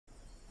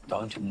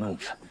Don't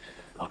move,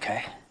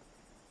 okay?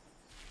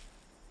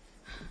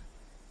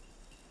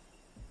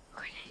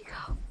 Where did he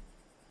go?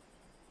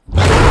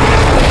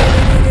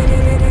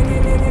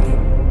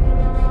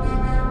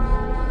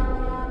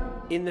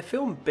 In the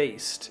film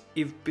Beast,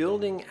 if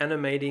building,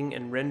 animating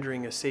and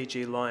rendering a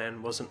CG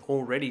lion wasn't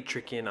already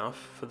tricky enough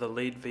for the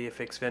lead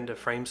VFX vendor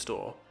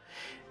Framestore,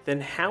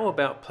 then how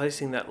about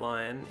placing that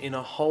lion in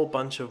a whole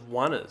bunch of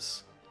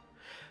oners?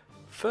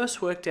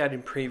 First worked out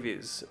in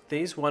previs,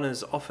 these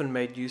oners often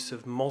made use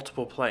of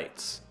multiple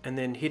plates and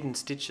then hidden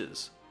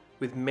stitches,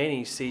 with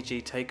many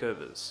CG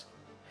takeovers.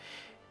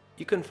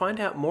 You can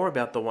find out more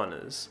about the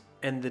oners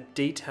and the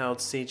detailed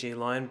CG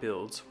lion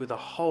builds with a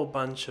whole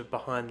bunch of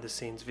behind the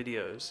scenes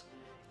videos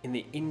in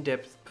the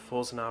in-depth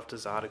befores and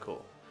afters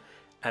article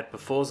at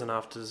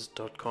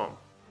beforesandafters.com.